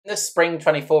the Spring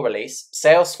 24 release,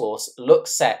 Salesforce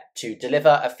looks set to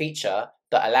deliver a feature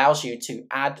that allows you to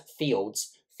add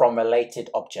fields from related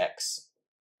objects.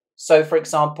 So for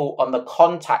example, on the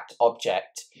contact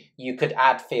object, you could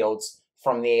add fields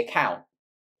from the account,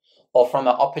 or from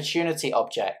the opportunity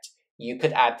object, you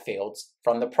could add fields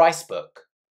from the price book.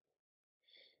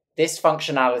 This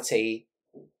functionality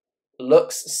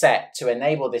looks set to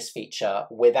enable this feature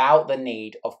without the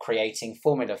need of creating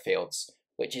formula fields,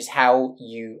 which is how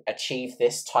you achieve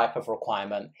this type of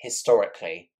requirement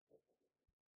historically.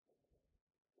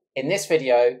 In this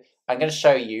video, I'm going to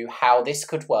show you how this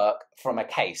could work from a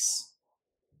case.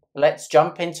 Let's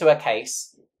jump into a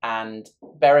case, and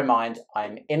bear in mind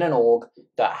I'm in an org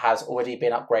that has already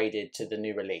been upgraded to the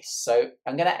new release. So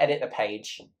I'm going to edit the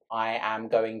page. I am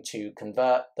going to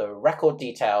convert the record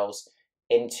details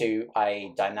into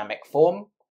a dynamic form.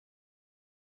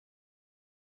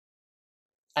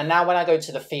 And now when I go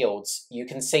to the fields, you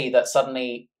can see that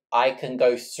suddenly I can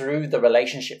go through the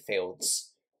relationship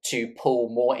fields to pull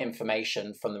more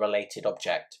information from the related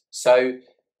object. So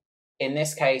in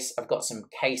this case, I've got some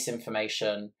case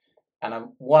information, and I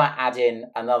want to add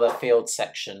in another field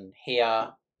section here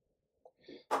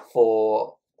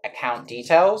for account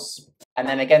details. And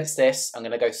then against this, I'm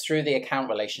going to go through the account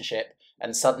relationship,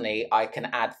 and suddenly I can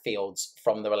add fields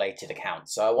from the related account.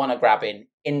 So I want to grab in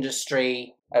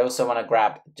industry. I also want to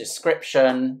grab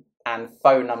description and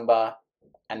phone number,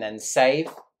 and then save.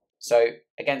 So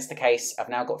against the case, I've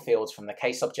now got fields from the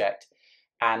case object,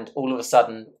 and all of a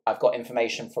sudden I've got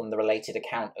information from the related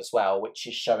account as well, which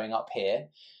is showing up here.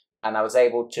 And I was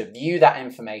able to view that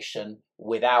information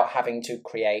without having to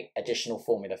create additional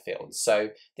formula fields. So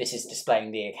this is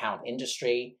displaying the account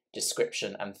industry,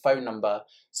 description, and phone number,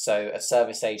 so a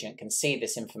service agent can see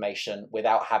this information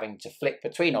without having to flick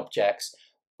between objects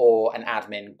or an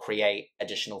admin create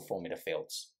additional formula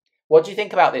fields. What do you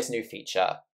think about this new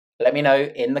feature? Let me know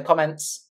in the comments.